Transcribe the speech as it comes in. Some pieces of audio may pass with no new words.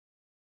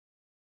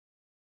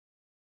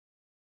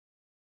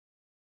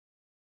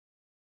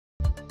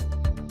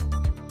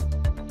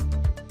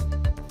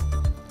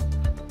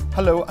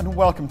Hello and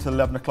welcome to the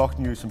 11 o'clock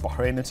news from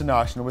Bahrain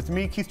International with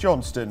me, Keith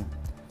Johnston.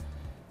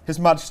 His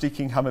Majesty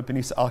King Hamad bin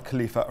Isa Al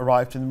Khalifa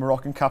arrived in the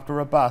Moroccan capital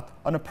Rabat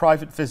on a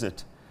private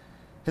visit.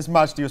 His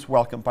Majesty was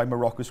welcomed by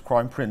Morocco's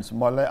Crown Prince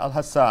Moulay Al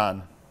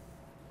Hassan.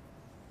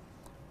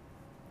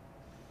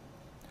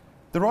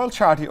 The Royal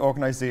Charity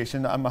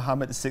Organisation and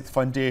Mohammed VI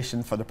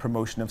Foundation for the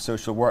Promotion of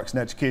Social Works in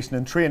Education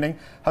and Training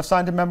have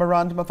signed a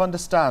Memorandum of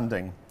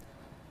Understanding.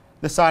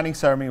 The signing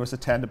ceremony was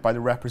attended by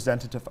the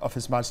representative of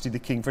His Majesty the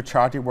King for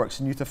Charity Works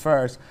and Youth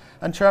Affairs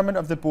and Chairman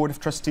of the Board of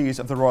Trustees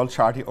of the Royal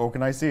Charity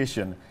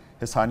Organisation,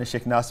 His Highness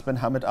Sheikh Nasser bin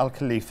Hamad Al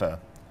Khalifa.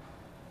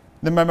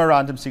 The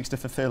memorandum seeks to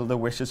fulfil the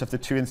wishes of the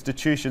two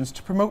institutions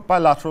to promote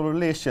bilateral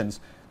relations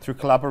through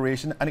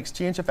collaboration and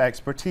exchange of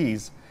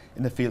expertise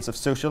in the fields of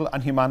social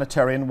and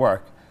humanitarian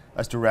work,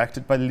 as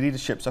directed by the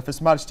leaderships of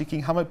His Majesty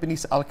King Hamad bin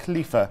Isa Al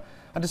Khalifa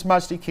and His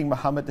Majesty King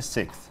Mohammed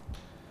VI.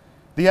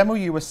 The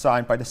MOU was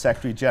signed by the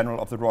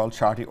Secretary-General of the Royal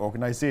Charity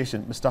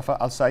Organisation, Mustafa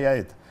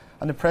Al-Sayed,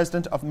 and the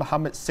President of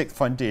Mohammed VI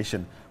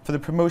Foundation for the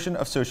Promotion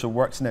of Social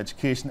Works in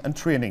Education and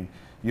Training,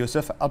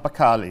 Yusuf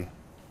Al-Bakali.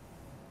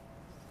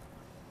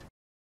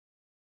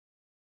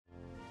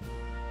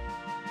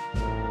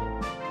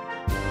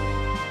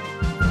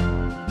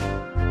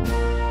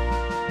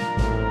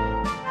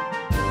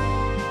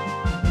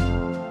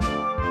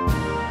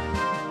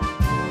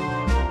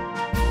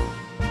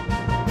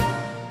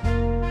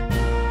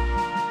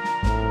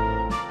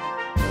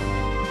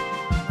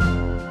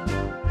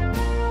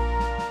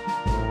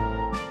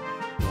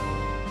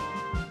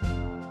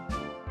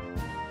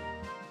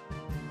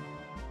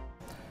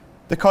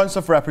 The Council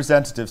of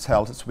Representatives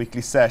held its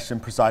weekly session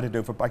presided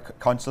over by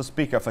Council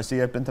Speaker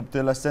Fazia bint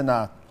Abdullah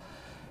Sinat.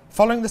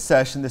 Following the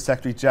session, the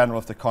Secretary-General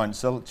of the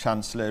Council,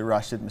 Chancellor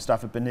Rashid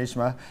Mustafa bin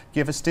Ijma,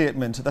 gave a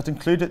statement that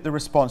included the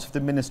response of the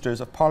Ministers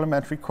of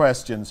Parliamentary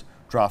questions,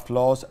 draft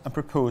laws and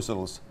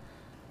proposals.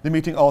 The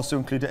meeting also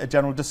included a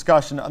general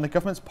discussion on the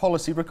Government's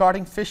policy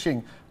regarding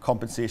fishing,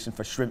 compensation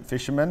for shrimp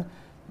fishermen,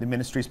 the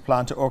Ministry's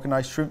plan to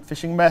organise shrimp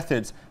fishing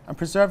methods and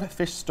preserve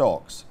fish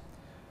stocks.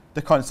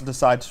 The Council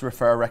decided to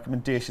refer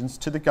recommendations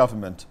to the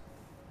Government.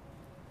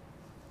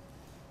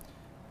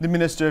 The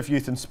Minister of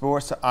Youth and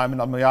Sports, Ayman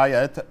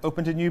Al-Moayed,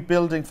 opened a new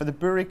building for the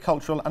Buri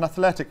Cultural and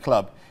Athletic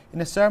Club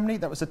in a ceremony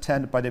that was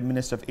attended by the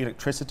Minister of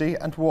Electricity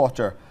and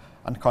Water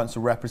and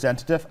Council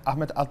Representative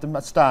Ahmed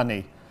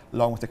Al-Damastani,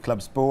 along with the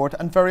club's board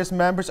and various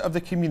members of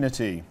the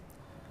community.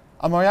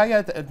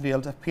 Al-Moayed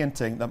unveiled a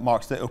painting that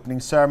marks the opening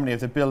ceremony of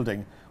the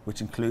building,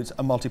 which includes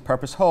a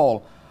multi-purpose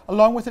hall,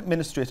 along with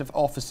administrative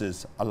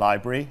offices, a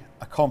library,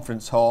 a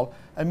conference hall,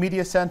 a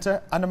media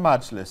centre and a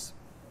majlis.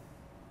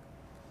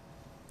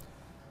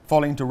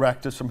 Following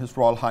directives from His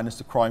Royal Highness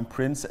the Crown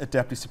Prince, a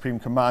Deputy Supreme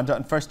Commander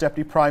and First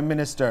Deputy Prime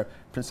Minister,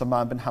 Prince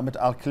Salman bin Hamad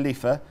Al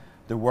Khalifa,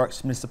 the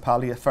Works,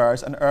 Municipality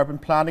Affairs and Urban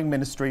Planning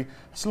Ministry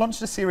has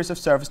launched a series of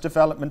service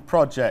development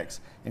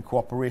projects in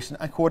cooperation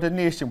and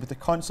coordination with the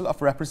Council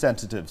of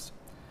Representatives.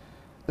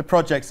 The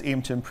projects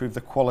aim to improve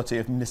the quality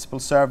of municipal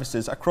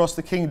services across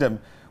the Kingdom,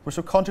 which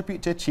will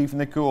contribute to achieving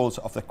the goals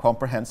of the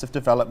Comprehensive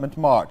Development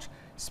March,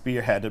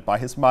 spearheaded by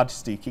His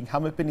Majesty King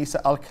Hamad bin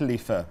Isa Al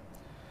Khalifa.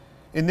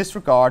 In this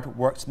regard,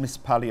 Works,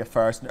 Municipality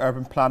Affairs and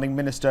Urban Planning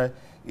Minister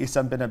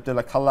Isam bin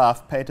Abdullah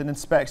Khalaf paid an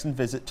inspection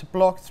visit to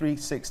Block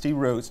 360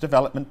 Roads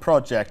Development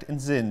Project in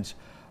Zinj,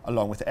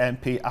 along with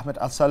MP Ahmed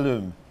Al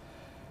Saloom.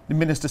 The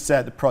Minister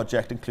said the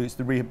project includes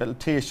the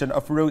rehabilitation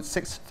of roads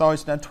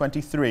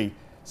 6023,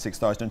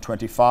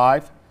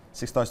 6025,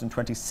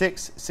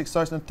 6026,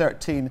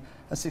 6013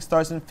 and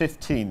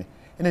 6015,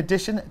 in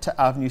addition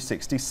to Avenue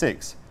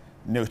 66,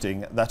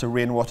 noting that a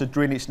rainwater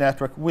drainage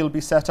network will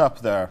be set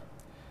up there.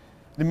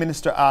 The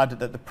Minister added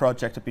that the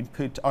project had been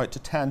put out to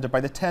tender by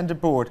the Tender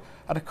Board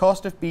at a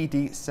cost of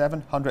BD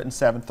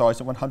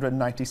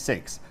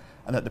 707,196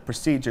 and that the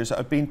procedures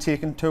are being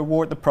taken to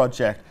award the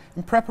project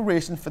in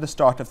preparation for the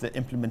start of the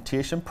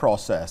implementation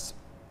process.